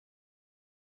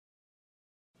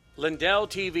Lindell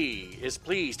TV is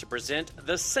pleased to present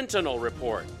the Sentinel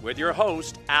Report with your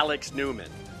host, Alex Newman.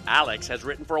 Alex has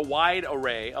written for a wide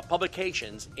array of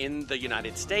publications in the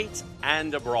United States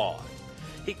and abroad.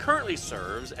 He currently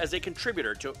serves as a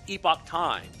contributor to Epoch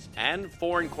Times and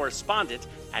foreign correspondent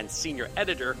and senior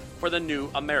editor for the New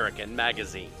American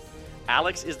magazine.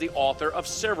 Alex is the author of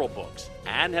several books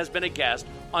and has been a guest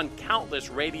on countless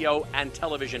radio and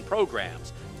television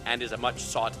programs and is a much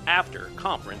sought-after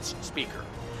conference speaker.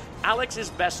 Alex is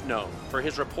best known for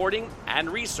his reporting and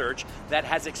research that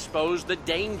has exposed the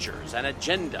dangers and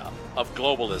agenda of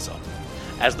globalism.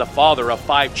 As the father of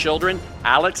 5 children,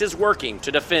 Alex is working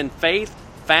to defend faith,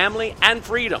 family, and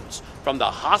freedoms from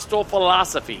the hostile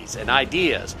philosophies and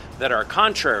ideas that are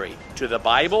contrary to the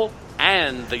Bible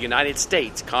and the United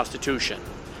States Constitution.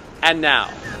 And now,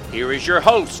 here is your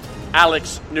host,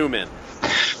 Alex Newman.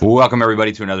 Welcome,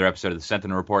 everybody, to another episode of the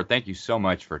Sentinel Report. Thank you so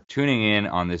much for tuning in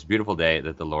on this beautiful day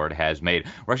that the Lord has made.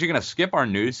 We're actually going to skip our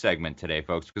news segment today,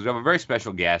 folks, because we have a very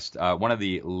special guest, one of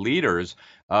the leaders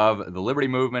of the liberty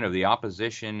movement, of the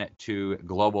opposition to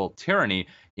global tyranny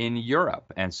in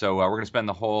Europe. And so we're going to spend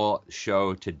the whole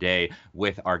show today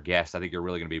with our guest. I think you're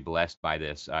really going to be blessed by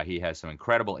this. He has some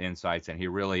incredible insights, and he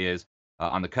really is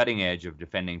on the cutting edge of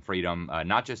defending freedom,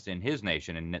 not just in his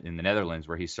nation, in the Netherlands,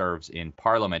 where he serves in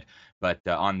Parliament, but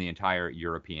on the entire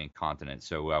European continent.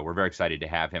 So we're very excited to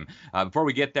have him. Before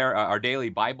we get there, our daily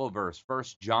Bible verse, 1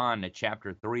 John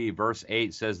chapter 3, verse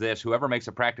 8 says this: "Whoever makes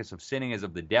a practice of sinning is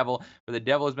of the devil, for the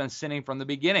devil has been sinning from the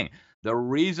beginning. The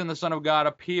reason the Son of God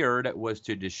appeared was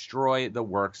to destroy the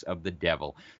works of the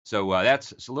devil." So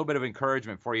that's a little bit of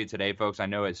encouragement for you today, folks. I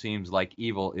know it seems like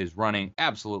evil is running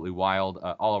absolutely wild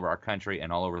all over our country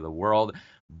and all over the world.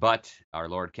 But our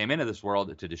Lord came into this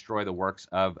world to destroy the works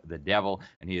of the devil,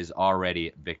 and he is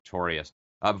already victorious.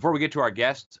 Before we get to our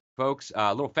guests, folks,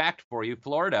 a little fact for you.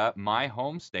 Florida, my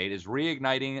home state, is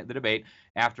reigniting the debate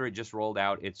after it just rolled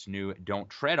out its new Don't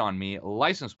Tread on Me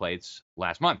license plates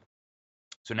last month.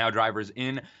 So now drivers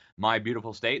in my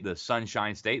beautiful state, the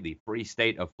Sunshine State, the free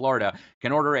state of Florida,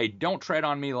 can order a Don't Tread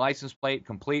on Me license plate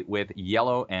complete with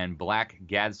yellow and black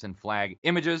Gadsden flag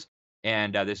images.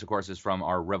 And this, of course, is from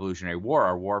our Revolutionary War,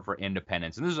 our war for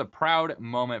independence. And this is a proud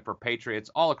moment for patriots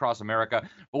all across America.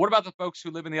 But what about the folks who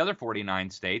live in the other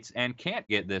 49 states and can't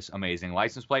get this amazing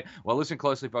license plate? Well, listen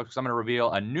closely, folks, because I'm going to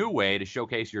reveal a new way to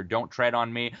showcase your Don't Tread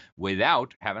on Me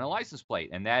without having a license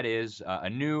plate. And that is a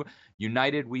new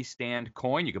United We Stand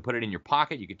coin. You can put it in your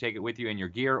pocket. You can take it with you in your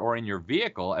gear or in your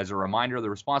vehicle as a reminder of the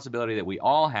responsibility that we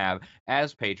all have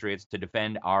as patriots to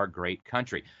defend our great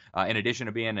country. In addition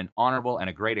to being an honorable and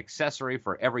a great accessory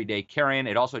for everyday carrying,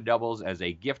 it also doubles as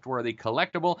a gift-worthy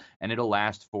collectible, and it'll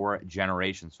last for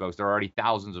generations, folks. There are already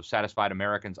thousands of satisfied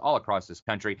Americans all across this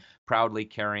country proudly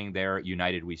carrying their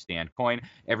United We Stand coin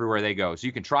everywhere they go. So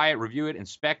you can try it, review it,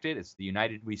 inspect it. It's the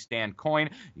United We Stand coin.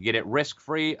 You get it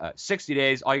risk-free, 60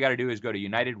 days. All you got to do is go to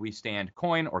United We Stand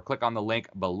coin or click on the link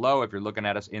below if you're looking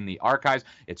at us in the archives.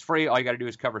 It's free. All you got to do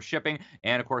is cover shipping,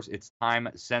 and of course, it's time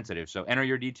sensitive. So enter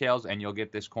your details, and you'll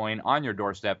get this coin on your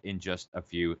doorstep in just a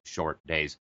few short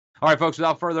days. All right, folks,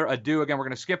 without further ado, again, we're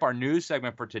going to skip our news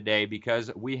segment for today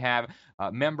because we have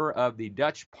a member of the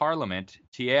Dutch Parliament,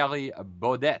 Thierry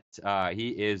Baudet. He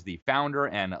is the founder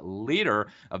and leader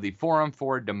of the Forum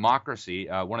for Democracy,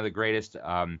 one of the greatest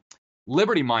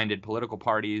liberty-minded political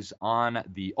parties on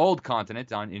the old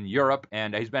continent, in Europe,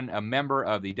 and he's been a member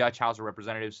of the Dutch House of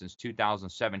Representatives since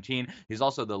 2017. He's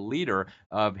also the leader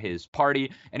of his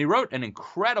party, and he wrote an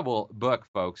incredible book,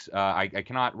 folks. I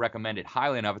cannot recommend it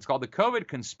highly enough. It's called The COVID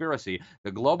Conspiracy,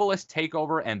 The Globalist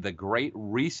Takeover and the Great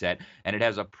Reset, and it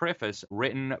has a preface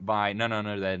written by none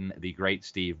other than the great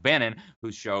Steve Bannon,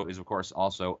 whose show is, of course,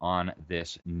 also on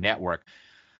this network.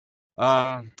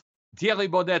 Thierry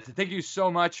Baudet, thank you so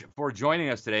much for joining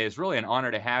us today. It's really an honor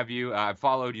to have you. I've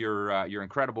followed your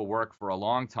incredible work for a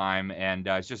long time, and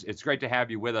it's great to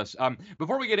have you with us.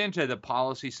 Before we get into the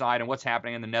policy side and what's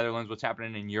happening in the Netherlands, what's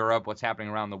happening in Europe, what's happening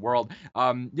around the world,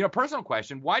 personal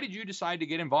question: why did you decide to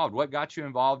get involved? What got you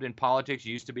involved in politics?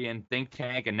 You used to be in think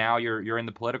tank, and now you're in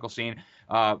the political scene.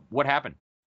 What happened?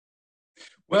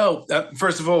 Well,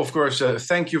 first of all, of course,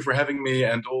 thank you for having me,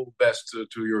 and all the best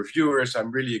to your viewers.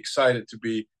 I'm really excited to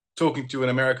be talking to an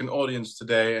American audience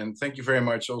today, and thank you very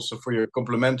much also for your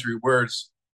complimentary words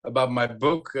about my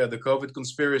book, The COVID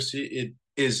Conspiracy. It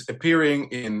is appearing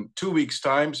in 2 weeks'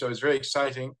 time, so it's very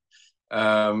exciting.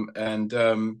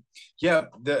 The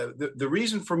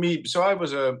reason for me, so I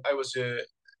was a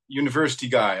university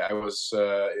guy. I was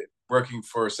working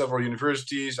for several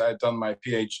universities. I had done my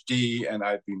PhD, and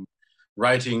I've been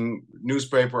writing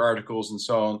newspaper articles and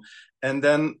so on. And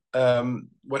then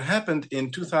what happened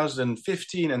in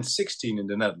 2015 and 16 in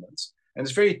the Netherlands, and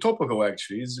it's very topical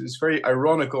actually, it's very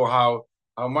ironical how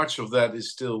much of that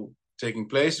is still taking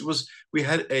place. We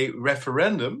had a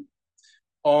referendum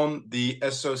on the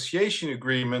association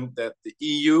agreement that the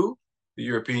EU, the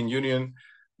European Union,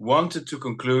 wanted to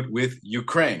conclude with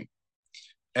Ukraine.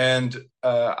 And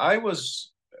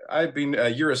I've been a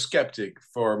Eurosceptic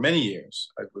for many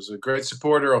years. I was a great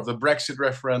supporter of the Brexit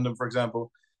referendum, for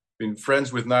example. Been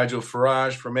friends with Nigel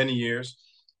Farage for many years.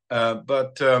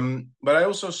 But I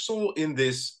also saw in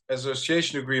this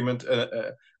association agreement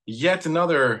yet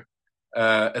another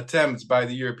attempt by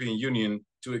the European Union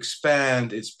to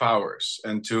expand its powers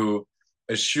and to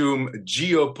assume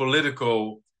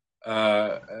geopolitical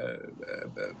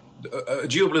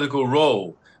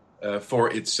role for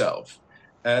itself.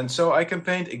 And so I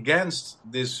campaigned against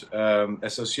this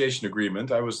association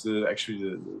agreement. I was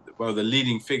one of the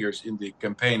leading figures in the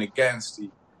campaign against the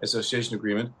association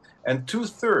agreement. And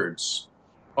 2/3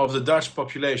 of the Dutch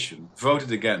population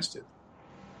voted against it.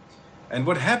 And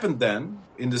what happened then,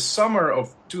 in the summer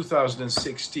of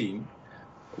 2016,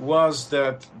 was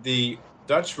that the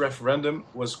Dutch referendum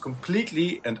was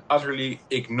completely and utterly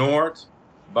ignored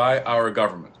by our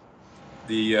government.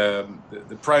 The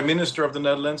Prime Minister of the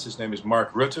Netherlands, his name is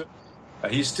Mark Rutte.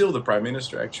 He's still the Prime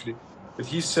Minister, actually. But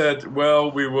he said,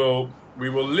 well, we will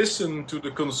listen to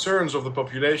the concerns of the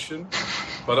population,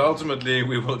 but ultimately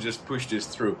we will just push this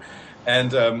through.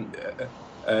 And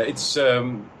it's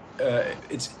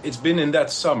been in that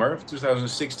summer of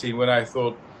 2016 when I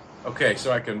thought, okay,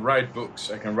 so I can write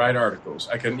books, I can write articles,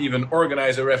 I can even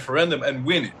organize a referendum and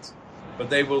win it, but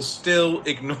they will still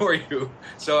ignore you.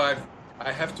 So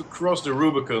I have to cross the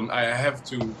Rubicon. I have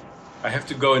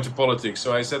to go into politics.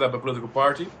 So I set up a political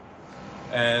party,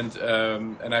 and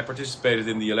I participated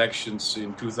in the elections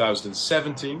in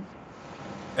 2017,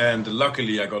 and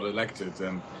luckily I got elected,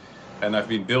 and I've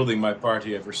been building my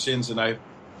party ever since. And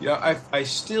I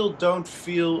still don't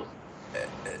feel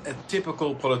a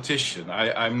typical politician.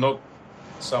 I'm not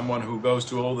someone who goes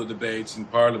to all the debates in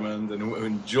Parliament and who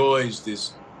enjoys the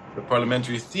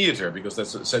parliamentary theater, because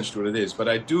that's essentially what it is. But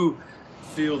I do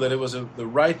feel that it was the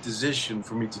right decision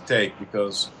for me to take,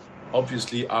 because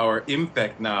obviously our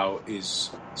impact now is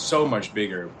so much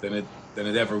bigger than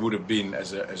it ever would have been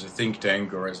as a think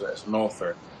tank or as an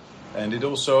author. And it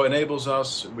also enables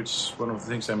us, which is one of the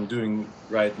things I'm doing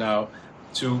right now,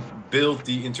 to build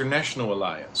the international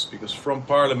alliance, because from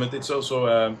Parliament it's also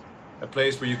a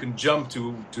place where you can jump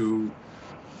to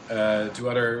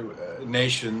other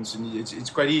nations, and it's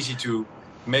quite easy to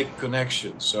make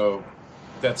connections. So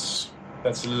that's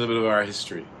a little bit of our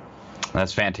history.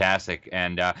 That's fantastic.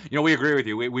 And, we agree with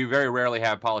you. We very rarely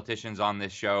have politicians on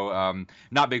this show.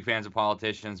 Not big fans of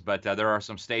politicians, but there are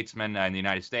some statesmen in the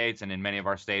United States and in many of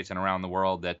our states and around the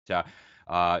world that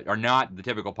are not the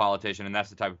typical politician, and that's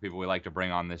the type of people we like to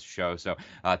bring on this show. So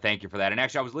thank you for that. And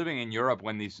actually, I was living in Europe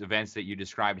when these events that you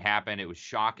described happened. It was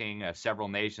shocking. Several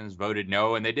nations voted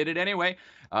no, and they did it anyway.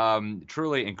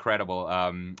 Truly incredible.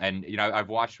 And, I've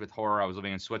watched with horror. I was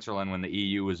living in Switzerland when the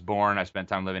EU was born. I spent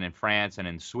time living in France and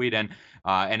in Sweden.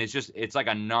 And it's like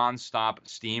a nonstop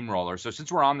steamroller. So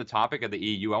since we're on the topic of the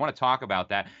EU, I want to talk about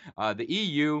that. The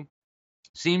EU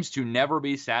seems to never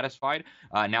be satisfied.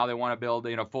 Now they want to build,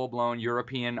 full-blown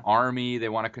European army. They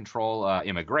want to control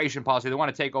immigration policy. They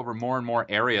want to take over more and more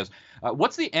areas.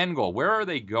 What's the end goal? Where are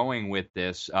they going with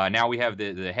this? Now we have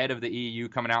the head of the EU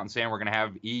coming out and saying we're going to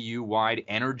have EU-wide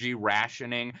energy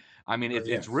rationing. I mean,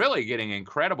 it's really getting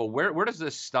incredible. Where does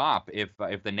this stop if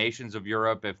the nations of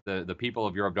Europe, if the people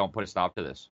of Europe don't put a stop to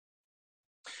this?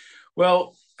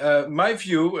 Well, my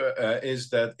view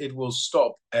is that it will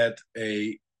stop at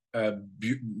a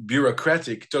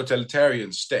bureaucratic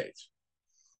totalitarian state.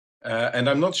 And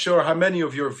I'm not sure how many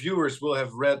of your viewers will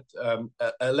have read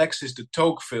Alexis de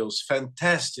Tocqueville's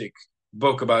fantastic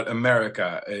book about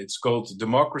America. It's called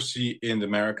Democracy in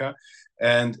America.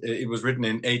 And it was written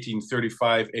in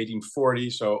 1835, 1840,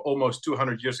 so almost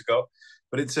 200 years ago.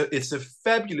 But it's a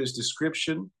fabulous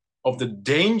description of the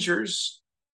dangers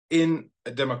in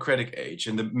a democratic age.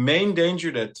 And the main danger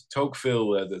that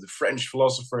Tocqueville, the French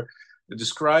philosopher,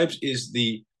 describes is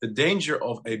the danger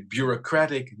of a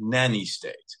bureaucratic nanny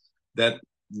state that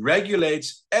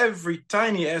regulates every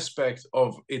tiny aspect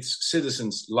of its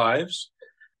citizens' lives,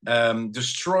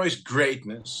 destroys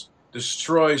greatness,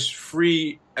 destroys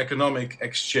free economic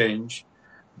exchange,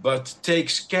 but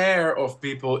takes care of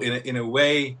people in a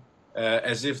way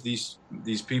as if these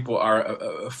people are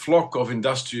a flock of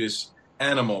industrious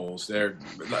animals. They're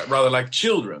rather like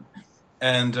children,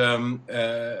 and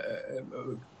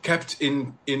kept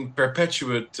in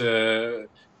perpetuate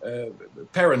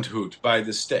parenthood by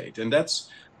the state, and that's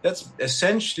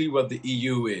essentially what the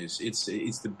EU is. It's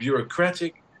the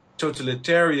bureaucratic,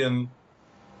 totalitarian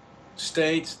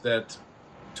state that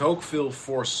Tocqueville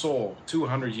foresaw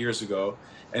 200 years ago,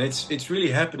 and it's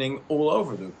really happening all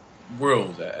over the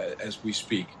world as we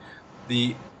speak.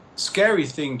 The scary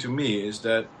thing to me is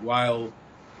that while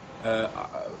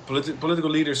political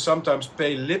leaders sometimes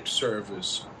pay lip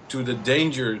service to the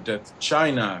danger that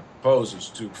China poses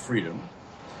to freedom,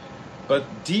 but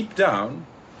deep down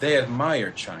they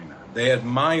admire China. They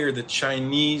admire the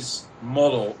Chinese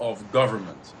model of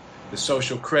government, the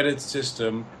social credit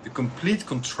system, the complete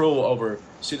control over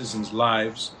citizens'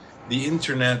 lives, the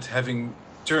internet having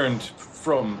turned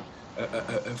from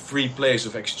a free place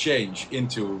of exchange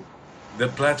into the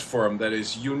platform that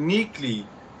is uniquely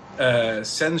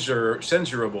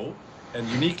censorable and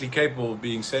uniquely capable of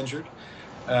being censored.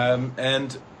 So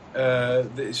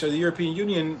the European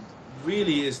Union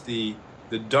really is the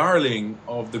darling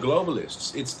of the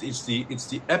globalists. It's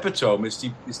the epitome.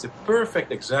 It's the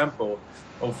perfect example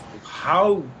of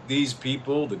how these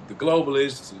people, the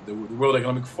globalists, the World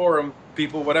Economic Forum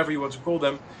people, whatever you want to call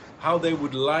them, how they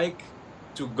would like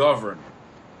to govern.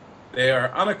 They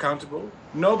are unaccountable.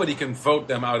 Nobody can vote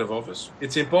them out of office.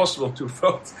 It's impossible to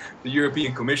vote the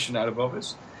European Commission out of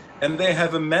office. And they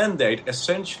have a mandate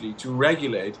essentially to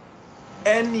regulate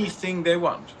anything they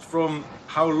want, from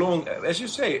how long, as you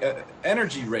say,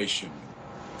 energy rationing,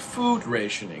 food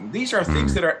rationing. These are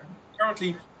things that are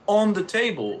currently on the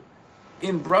table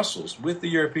in Brussels with the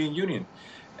European Union.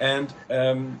 And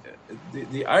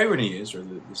the irony is, or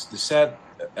the sad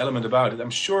element about it, I'm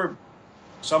sure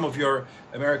some of your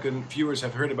American viewers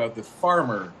have heard about the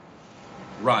farmer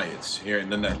riots here in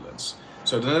the Netherlands.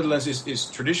 So the Netherlands is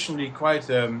traditionally quite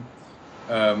a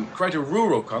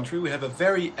rural country. We have a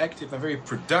very active and very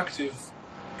productive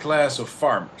class of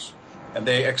farmers, and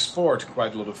they export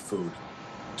quite a lot of food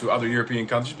to other European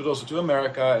countries, but also to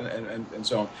America and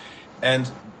so on.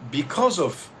 And because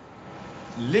of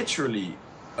literally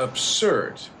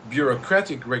absurd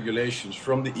bureaucratic regulations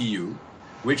from the EU,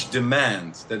 which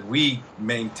demand that we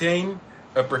maintain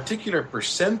a particular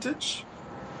percentage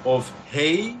of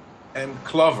hay and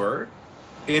clover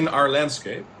in our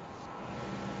landscape,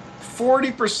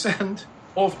 40%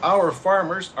 of our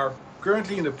farmers are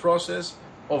currently in the process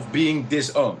of being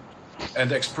disowned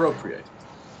and expropriated.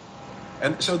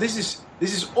 And so this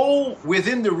is all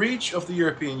within the reach of the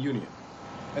European Union.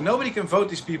 And nobody can vote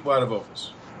these people out of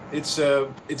office. It's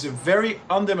a very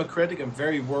undemocratic and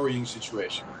very worrying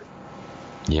situation.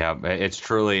 Yeah, it's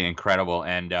truly incredible.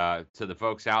 And to the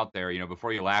folks out there,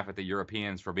 before you laugh at the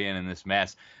Europeans for being in this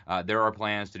mess, there are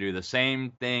plans to do the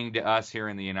same thing to us here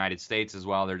in the United States as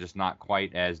well. They're just not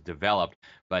quite as developed,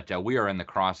 but we are in the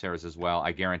crosshairs as well.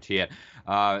 I guarantee it.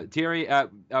 Thierry,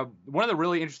 one of the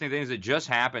really interesting things that just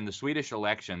happened, the Swedish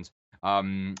elections,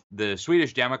 the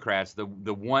Swedish Democrats, the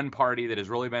one party that has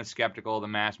really been skeptical of the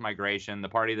mass migration, the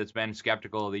party that's been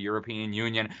skeptical of the European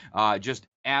Union, just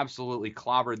absolutely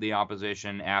clobbered the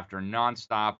opposition after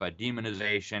nonstop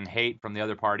demonization, hate from the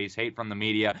other parties, hate from the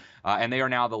media, and they are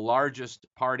now the largest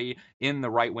party in the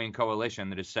right-wing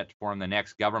coalition that is set to form the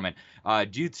next government.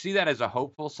 Do you see that as a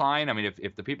hopeful sign? I mean,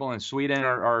 if the people in Sweden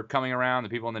are coming around, the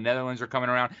people in the Netherlands are coming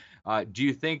around, do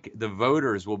you think the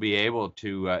voters will be able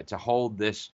to hold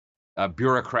this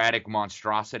bureaucratic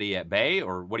monstrosity at bay,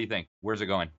 or what do you think? Where's it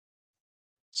going?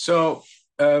 So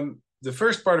the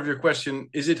first part of your question,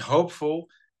 is it hopeful?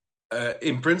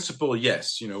 In principle,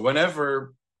 yes.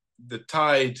 Whenever the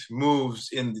tide moves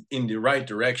in the right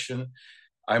direction,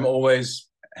 I'm always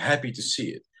happy to see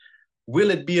it.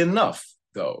 Will it be enough,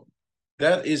 though?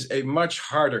 That is a much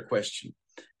harder question.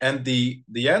 And the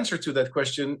answer to that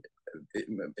question,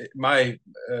 my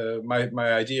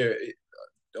idea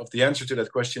of the answer to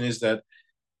that question is that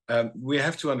we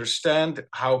have to understand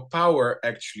how power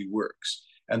actually works.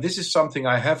 And this is something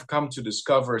I have come to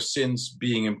discover since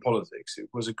being in politics. It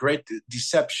was a great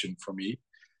deception for me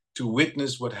to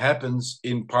witness what happens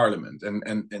in parliament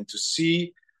and to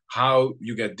see how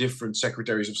you get different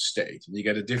secretaries of state and you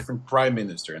get a different prime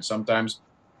minister. And sometimes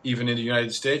even in the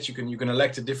United States, you can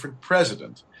elect a different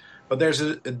president. But there's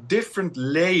a different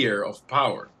layer of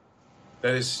power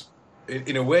that is,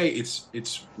 in a way,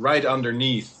 it's right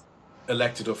underneath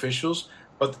elected officials,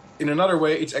 but in another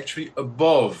way, it's actually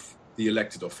above the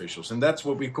elected officials. And that's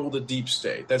what we call the deep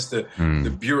state. That's the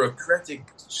bureaucratic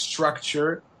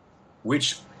structure,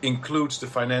 which includes the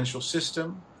financial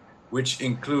system, which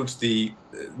includes the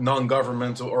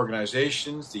non-governmental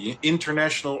organizations, the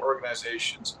international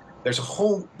organizations. There's a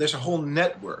whole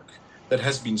network that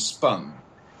has been spun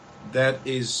that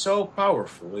is so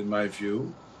powerful, in my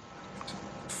view,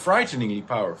 frighteningly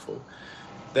powerful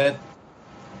that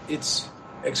it's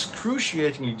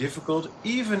excruciatingly difficult,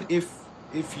 even if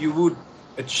you would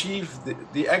achieve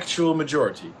the actual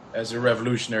majority as a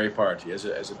revolutionary party, as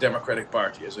a democratic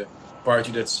party, as a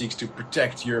party that seeks to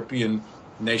protect European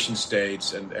nation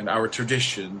states and our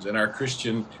traditions and our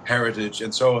Christian heritage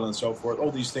and so on and so forth,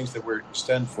 all these things that we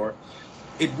stand for.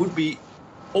 It would be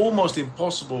almost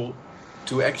impossible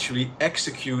to actually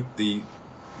execute the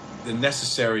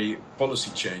necessary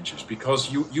policy changes,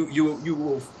 because you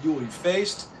will be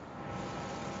faced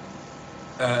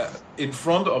in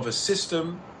front of a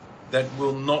system that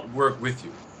will not work with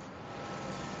you.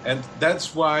 And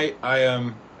that's why I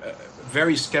am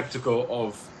very skeptical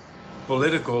of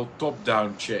political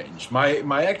top-down change.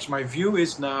 My view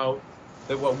is now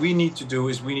that what we need to do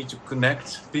is we need to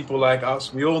connect people like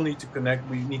us. We all need to connect.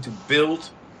 We need to build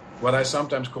what I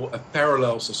sometimes call a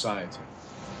parallel society.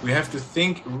 We have to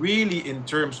think really in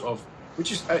terms of,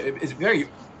 which is it's very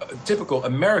typical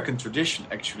American tradition,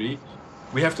 actually.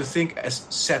 We have to think as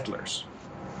settlers.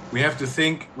 We have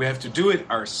to do it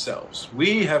ourselves.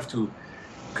 We have to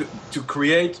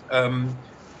create,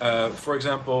 for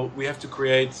example, we have to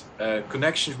create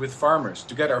connections with farmers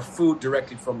to get our food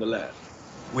directly from the land.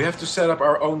 We have to set up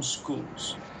our own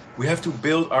schools. We have to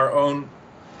build our own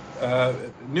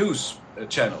news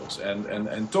channels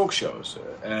and talk shows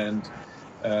and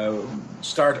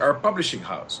start our publishing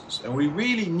houses. And we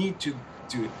really need to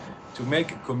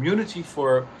make a community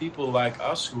for people like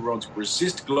us who want to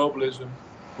resist globalism,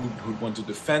 who want to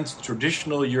defend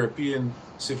traditional European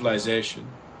civilization,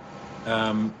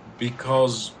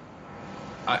 because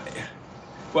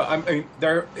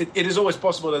it is always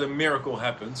possible that a miracle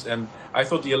happens, and I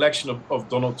thought the election of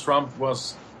Donald Trump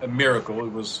was a miracle.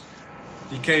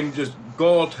 He came, just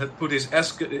God had put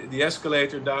the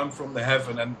escalator down from the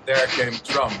heaven, and there came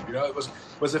Trump. It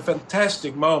was a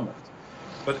fantastic moment.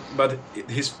 But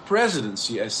his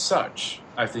presidency as such,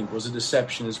 I think, was a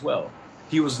deception as well.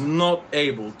 He was not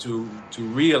able to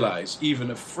realize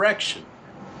even a fraction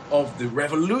of the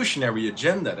revolutionary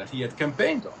agenda that he had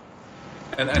campaigned on.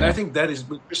 And I think that is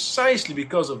precisely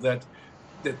because of that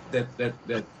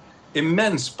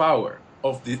immense power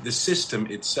of the system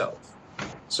itself.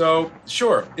 So,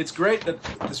 sure, it's great that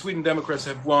the Sweden Democrats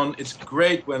have won. It's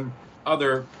great when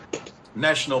other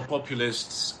national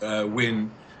populists win.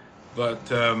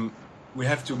 But we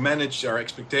have to manage our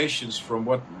expectations from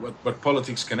what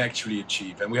politics can actually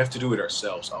achieve. And we have to do it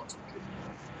ourselves, ultimately.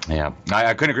 Yeah,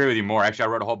 I couldn't agree with you more. Actually, I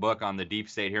wrote a whole book on the deep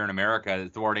state here in America,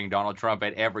 thwarting Donald Trump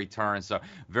at every turn. So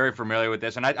very familiar with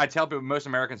this. And I tell people, most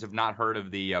Americans have not heard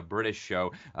of the British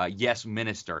show, Yes,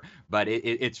 Minister. But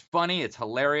it's funny, it's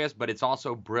hilarious, but it's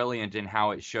also brilliant in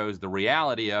how it shows the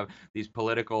reality of these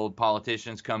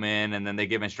politicians come in and then they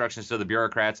give instructions to the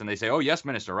bureaucrats and they say, oh, yes,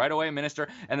 Minister, right away, Minister.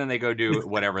 And then they go do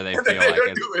whatever they feel like.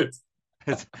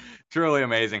 It's truly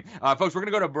amazing. Folks, we're going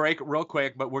to go to break real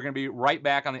quick, but we're going to be right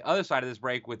back on the other side of this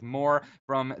break with more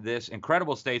from this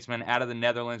incredible statesman out of the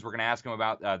Netherlands. We're going to ask him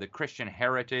about the Christian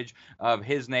heritage of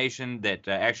his nation that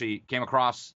actually came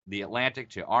across the Atlantic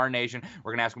to our nation.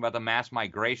 We're going to ask him about the mass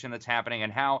migration that's happening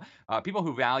and how people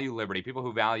who value liberty, people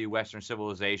who value Western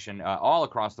civilization all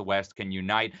across the West can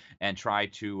unite and try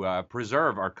to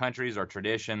preserve our countries, our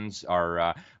traditions,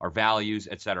 our values,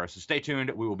 etc. So stay tuned.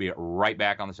 We will be right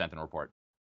back on the Sentinel Report.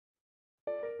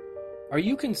 Are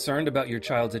you concerned about your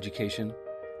child's education?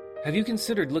 Have you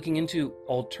considered looking into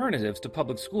alternatives to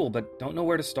public school but don't know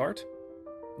where to start?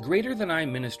 Greater Than I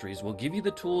Ministries will give you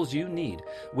the tools you need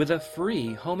with a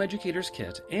free Home Educators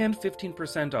Kit and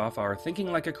 15% off our Thinking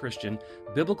Like a Christian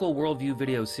Biblical Worldview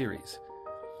video series.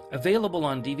 Available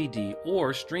on DVD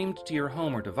or streamed to your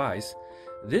home or device,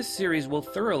 this series will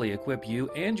thoroughly equip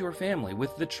you and your family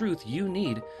with the truth you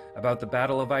need about the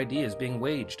battle of ideas being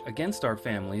waged against our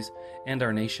families and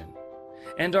our nation.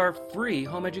 And our free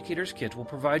Home Educators Kit will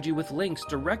provide you with links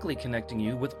directly connecting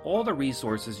you with all the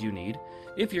resources you need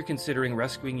if you're considering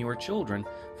rescuing your children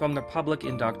from the public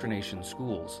indoctrination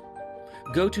schools.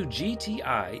 Go to gtimin.com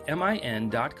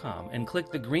and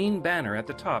click the green banner at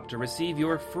the top to receive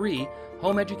your free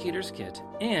Home Educators Kit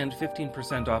and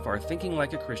 15% off our Thinking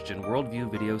Like a Christian Worldview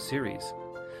video series.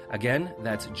 Again,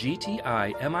 that's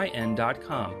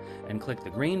gtimin.com and click the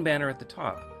green banner at the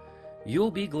top.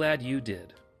 You'll be glad you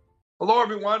did. Hello,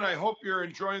 everyone. I hope you're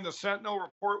enjoying the Sentinel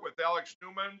Report with Alex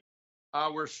Newman.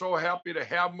 We're so happy to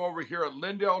have him over here at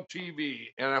Lindell TV,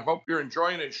 and I hope you're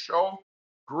enjoying his show.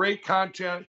 Great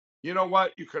content. You know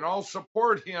what? You can all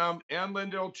support him and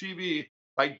Lindell TV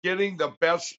by getting the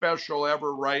best special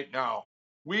ever right now.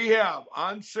 We have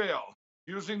on sale,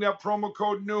 using that promo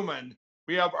code Newman,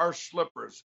 we have our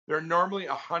slippers. They're normally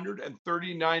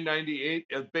 $139.98,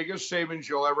 the biggest savings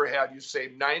you'll ever have. You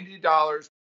save $90.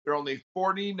 They're only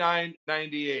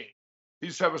 $49.98.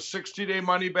 These have a 60-day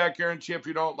money-back guarantee. If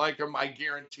you don't like them, I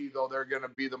guarantee, though, they're going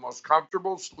to be the most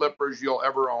comfortable slippers you'll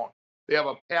ever own. They have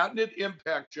a patented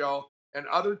impact gel and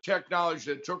other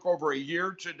technology that took over a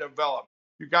year to develop.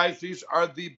 You guys, these are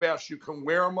the best. You can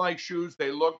wear them like shoes.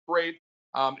 They look great.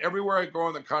 Everywhere I go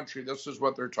in the country, this is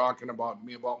what they're talking about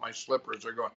me, about my slippers.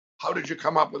 They're going, how did you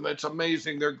come up with it? It's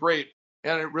amazing. They're great.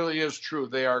 And it really is true.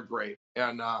 They are great.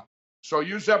 And so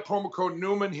use that promo code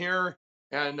Newman here,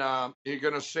 and you're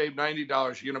going to save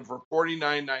 $90. You get them for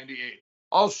 $49.98.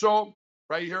 Also,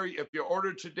 right here, if you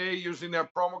order today using that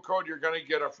promo code, you're going to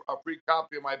get a free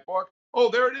copy of my book.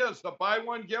 Oh, there it is. The buy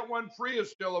one, get one free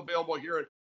is still available here at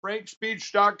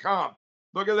frankspeech.com.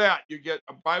 Look at that. You get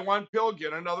a buy one pill,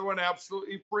 get another one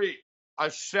absolutely free. A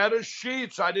set of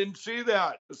sheets. I didn't see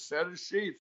that. A set of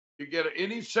sheets. You get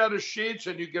any set of sheets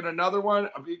and you get another one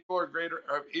of equal or greater,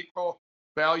 of equal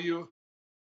value,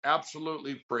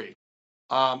 absolutely free.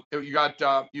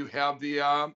 You have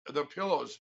the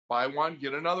pillows. Buy one,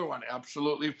 get another one,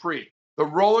 absolutely free. The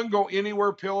roll and go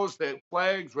anywhere pillows, the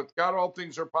flags with God, all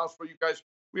things are possible. You guys,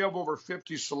 we have over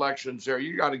 50 selections there.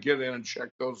 You got to get in and check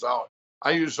those out.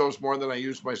 I use those more than I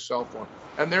use my cell phone.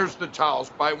 And there's the towels.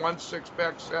 Buy one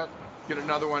 6-pack set, get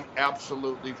another one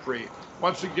absolutely free.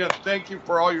 Once again, thank you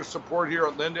for all your support here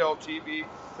at Lindell TV.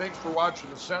 Thanks for watching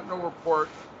the Sentinel Report,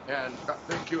 and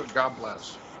thank you, and God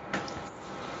bless.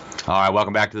 All right,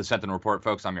 welcome back to the Sentinel Report,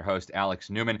 folks. I'm your host, Alex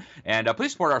Newman. And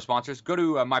please support our sponsors. Go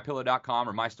to mypillow.com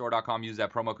or mystore.com. Use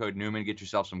that promo code Newman. Get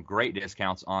yourself some great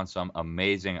discounts on some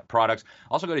amazing products.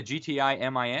 Also, go to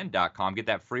gtimin.com. Get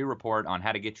that free report on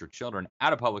how to get your children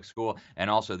out of public school.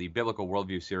 And also, the Biblical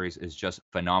Worldview series is just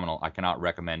phenomenal. I cannot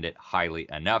recommend it highly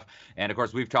enough. And, of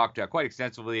course, we've talked quite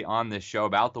extensively on this show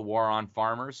about the war on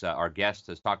farmers. Our guest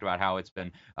has talked about how it's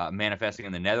been manifesting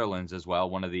in the Netherlands as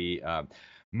well. One of the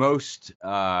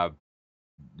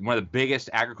one of the biggest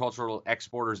agricultural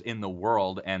exporters in the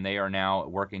world, and they are now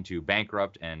working to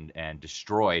bankrupt and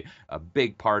destroy a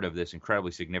big part of this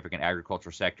incredibly significant agriculture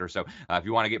sector. So if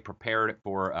you want to get prepared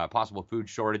for possible food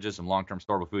shortages and long-term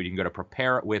storable food, you can go to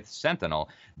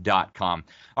preparewithsentinel.com.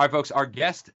 All right, folks, our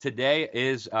guest today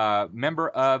is a member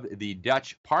of the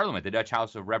Dutch Parliament, the Dutch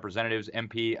House of Representatives,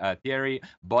 MP Thierry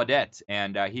Baudet,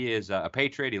 and he is a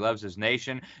patriot. He loves his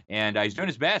nation, and he's doing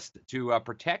his best to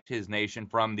protect his nation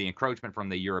from the encroachment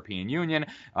from the European Union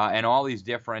and all these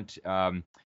different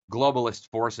globalist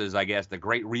forces, I guess, the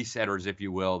great resetters, if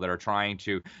you will, that are trying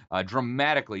to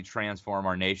dramatically transform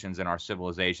our nations and our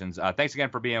civilizations. Thanks again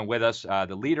for being with us.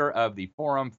 The leader of the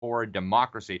Forum for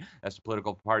Democracy, that's the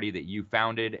political party that you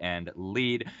founded and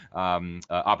lead,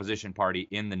 opposition party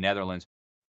in the Netherlands.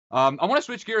 I want to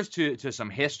switch gears to some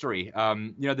history.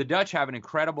 The Dutch have an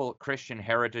incredible Christian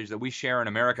heritage that we share in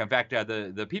America. In fact,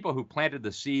 the people who planted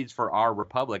the seeds for our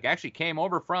republic actually came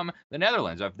over from the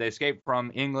Netherlands. They escaped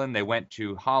from England, they went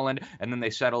to Holland, and then they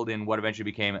settled in what eventually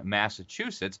became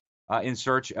Massachusetts in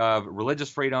search of religious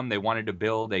freedom. They wanted to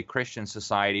build a Christian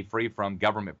society free from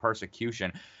government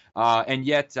persecution. And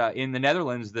yet, in the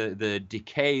Netherlands, the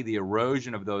decay, the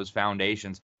erosion of those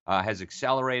foundations has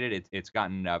accelerated. It's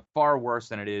gotten far worse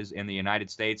than it is in the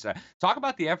United States. Talk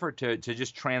about the effort to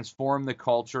just transform the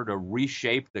culture, to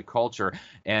reshape the culture,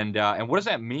 and what does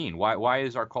that mean? Why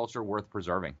is our culture worth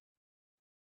preserving?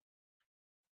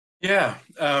 Yeah,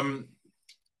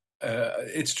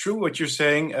 it's true what you're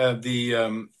saying.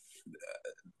 The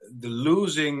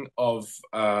losing of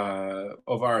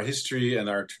our history and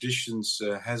our traditions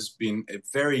has been a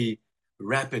very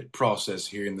rapid process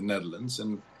here in the Netherlands,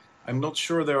 and I'm not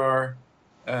sure there are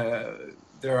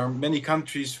many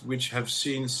countries which have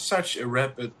seen such a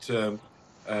rapid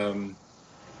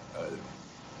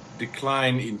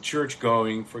decline in church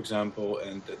going, for example,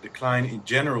 and a decline in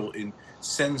general in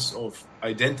sense of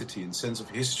identity, in sense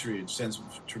of history, in sense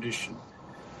of tradition,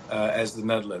 as the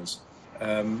Netherlands.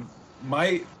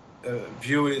 My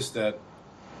view is that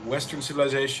Western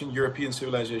civilization, European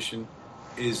civilization,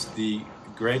 is the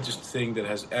greatest thing that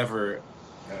has ever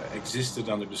existed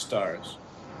under the stars,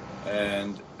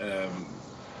 and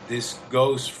this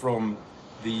goes from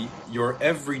your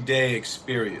everyday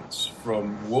experience,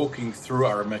 from walking through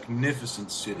our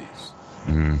magnificent cities.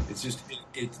 It's just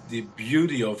the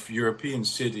beauty of European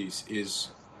cities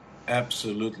is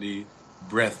absolutely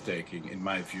breathtaking in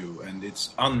my view, and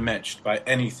it's unmatched by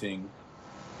anything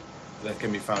that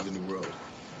can be found in the world.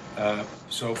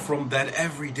 So from that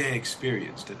everyday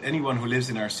experience that anyone who lives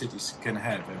in our cities can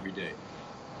have every day,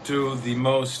 to the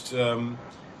most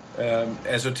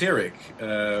esoteric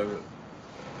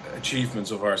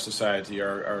achievements of our society,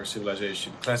 our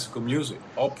civilization: classical music,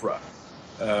 opera,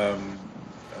 um,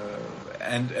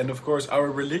 and of course our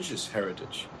religious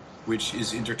heritage, which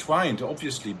is intertwined,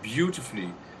 obviously, beautifully,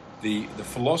 the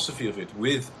philosophy of it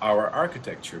with our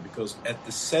architecture, because at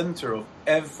the center of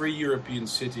every European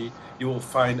city you will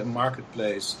find a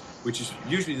marketplace, which is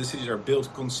usually, the cities are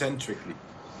built concentrically,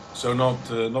 so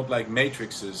not like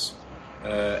matrices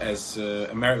as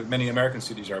many American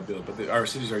cities are built, but our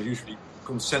cities are usually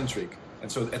concentric,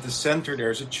 and so at the center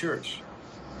there's a church,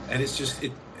 and it's just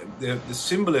the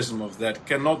symbolism of that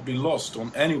cannot be lost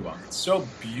on anyone. It's so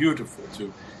beautiful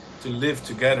to live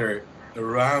together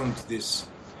around this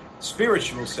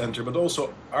spiritual center, but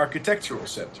also architectural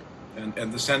center,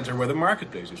 and the center where the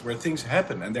marketplace is, where things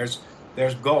happen, and there's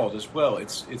God as well.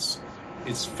 It's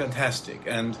fantastic,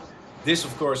 and this,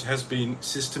 of course, has been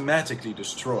systematically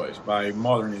destroyed by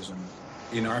modernism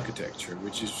in architecture,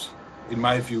 which is, in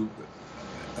my view,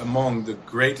 among the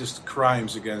greatest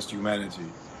crimes against humanity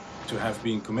to have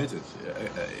been committed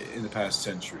in the past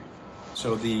century.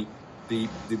 So the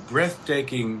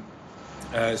breathtaking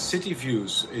city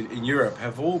views in Europe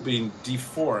have all been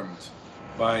deformed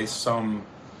by some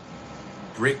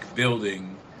brick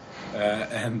building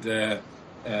and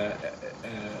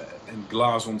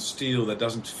glass on steel that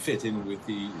doesn't fit in with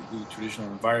the traditional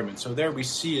environment. So there we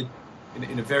see it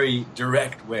in a very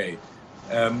direct way.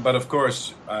 But of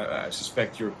course, I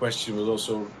suspect your question was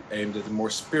also aimed at the more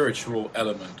spiritual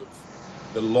element of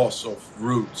the loss of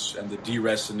roots and the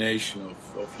deracination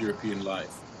of European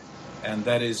life. And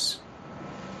that is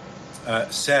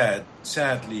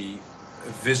sadly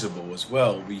visible as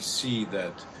well. We see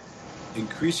that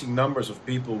increasing numbers of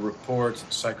people report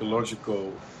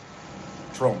psychological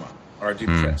trauma, are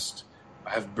depressed,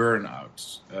 have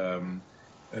burnouts,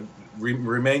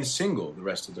 remain single the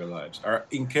rest of their lives, are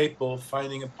incapable of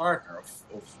finding a partner,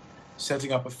 of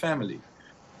setting up a family.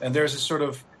 And there's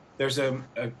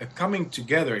a coming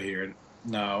together here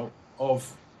now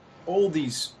of all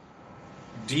these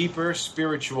deeper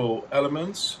spiritual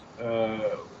elements.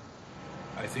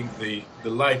 I think the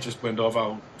light just went off.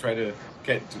 I'll try to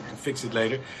fix it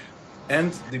later.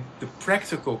 And the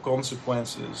practical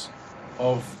consequences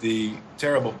of the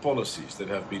terrible policies that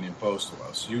have been imposed on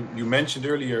us. You mentioned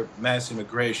earlier mass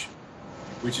immigration,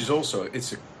 which is also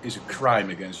is a crime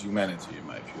against humanity, in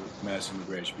my view, mass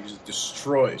immigration, because it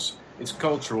destroys, it's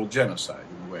cultural genocide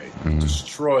in a way. It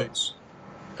destroys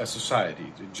a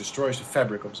society, it destroys the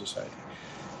fabric of society.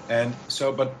 And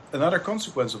so, but another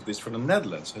consequence of this for the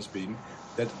Netherlands has been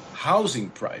that housing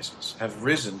prices have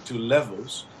risen to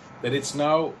levels that it's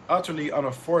now utterly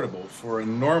unaffordable for a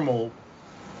normal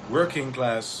working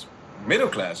class, middle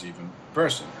class even,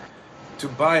 person to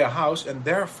buy a house and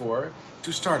therefore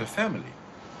to start a family.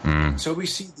 So we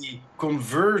see the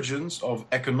convergence of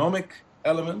economic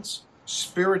elements,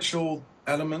 spiritual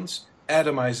elements,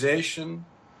 atomization,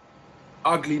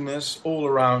 ugliness all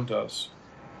around us.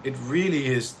 It really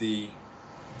is the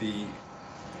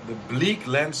bleak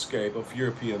landscape of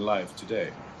European life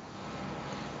today.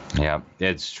 Yeah,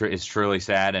 it's truly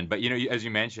sad, but as you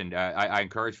mentioned, I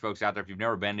encourage folks out there, if you've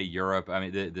never been to Europe, I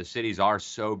mean, the cities are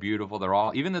so beautiful. They're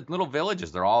all, even the little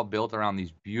villages, they're all built around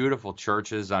these beautiful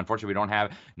churches. Unfortunately, we don't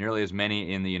have nearly as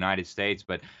many in the United States,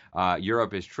 but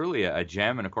Europe is truly a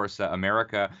gem, and of course,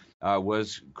 America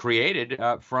was created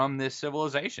from this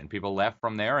civilization. People left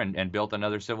from there and built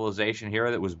another civilization here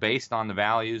that was based on the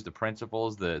values, the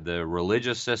principles, the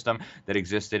religious system that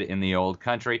existed in the old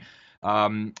country.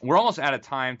 We're almost out of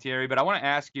time, Thierry, but I want to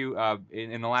ask you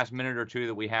in the last minute or two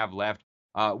that we have left,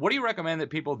 what do you recommend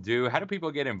that people do? How do people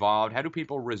get involved? How do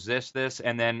people resist this?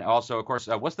 And then also, of course,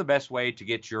 what's the best way to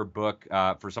get your book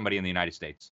for somebody in the United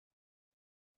States?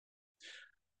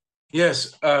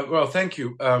 Yes, well, thank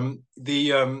you.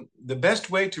 The best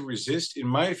way to resist, in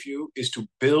my view, is to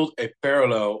build a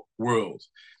parallel world.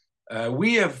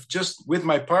 We have just, with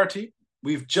my party,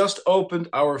 we've just opened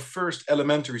our first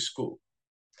elementary school.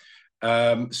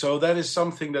 So that is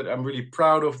something that I'm really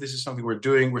proud of. This is something we're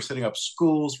doing. We're setting up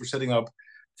schools. We're setting up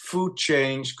food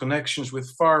chains, connections with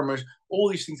farmers, all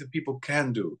these things that people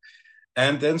can do.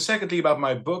 And then secondly, about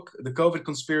my book, The COVID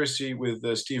Conspiracy,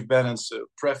 with Steve Bannon's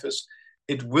preface,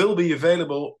 it will be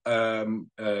available in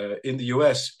the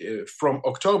US from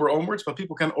October onwards, but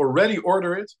people can already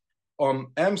order it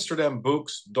on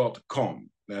amsterdambooks.com.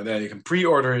 And then you can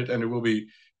pre-order it, and it will be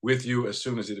with you as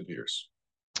soon as it appears.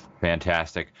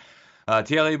 Fantastic.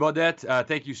 Thierry Baudet,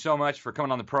 thank you so much for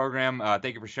coming on the program.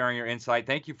 Thank you for sharing your insight.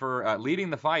 Thank you for leading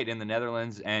the fight in the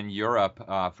Netherlands and Europe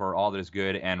for all that is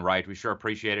good and right. We sure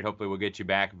appreciate it. Hopefully we'll get you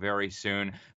back very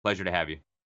soon. Pleasure to have you.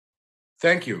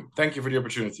 Thank you. Thank you for the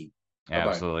opportunity.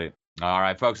 Absolutely. Bye-bye. All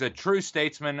right, folks, a true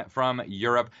statesman from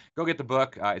Europe. Go get the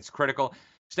book. It's critical.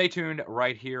 Stay tuned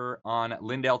right here on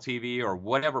Lindell TV or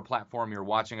whatever platform you're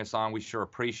watching us on. We sure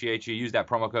appreciate you. Use that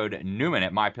promo code Newman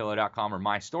at mypillow.com or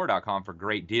mystore.com for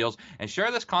great deals. And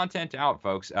share this content out,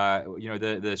 folks.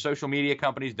 The social media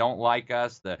companies don't like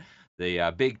us. The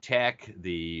big tech,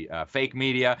 the fake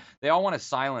media, they all want to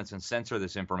silence and censor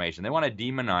this information. They want to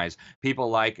demonize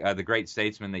people like the great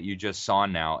statesman that you just saw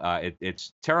now.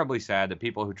 It's terribly sad that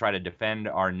people who try to defend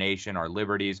our nation, our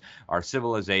liberties, our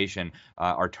civilization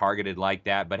are targeted like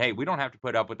that. But hey, we don't have to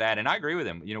put up with that. And I agree with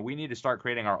him. We need to start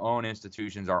creating our own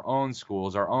institutions, our own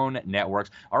schools, our own networks,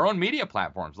 our own media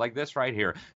platforms like this right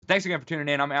here. Thanks again for tuning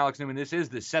in. I'm Alex Newman. This is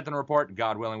the Sentinel Report.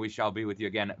 God willing, we shall be with you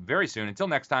again very soon. Until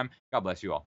next time, God bless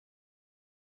you all.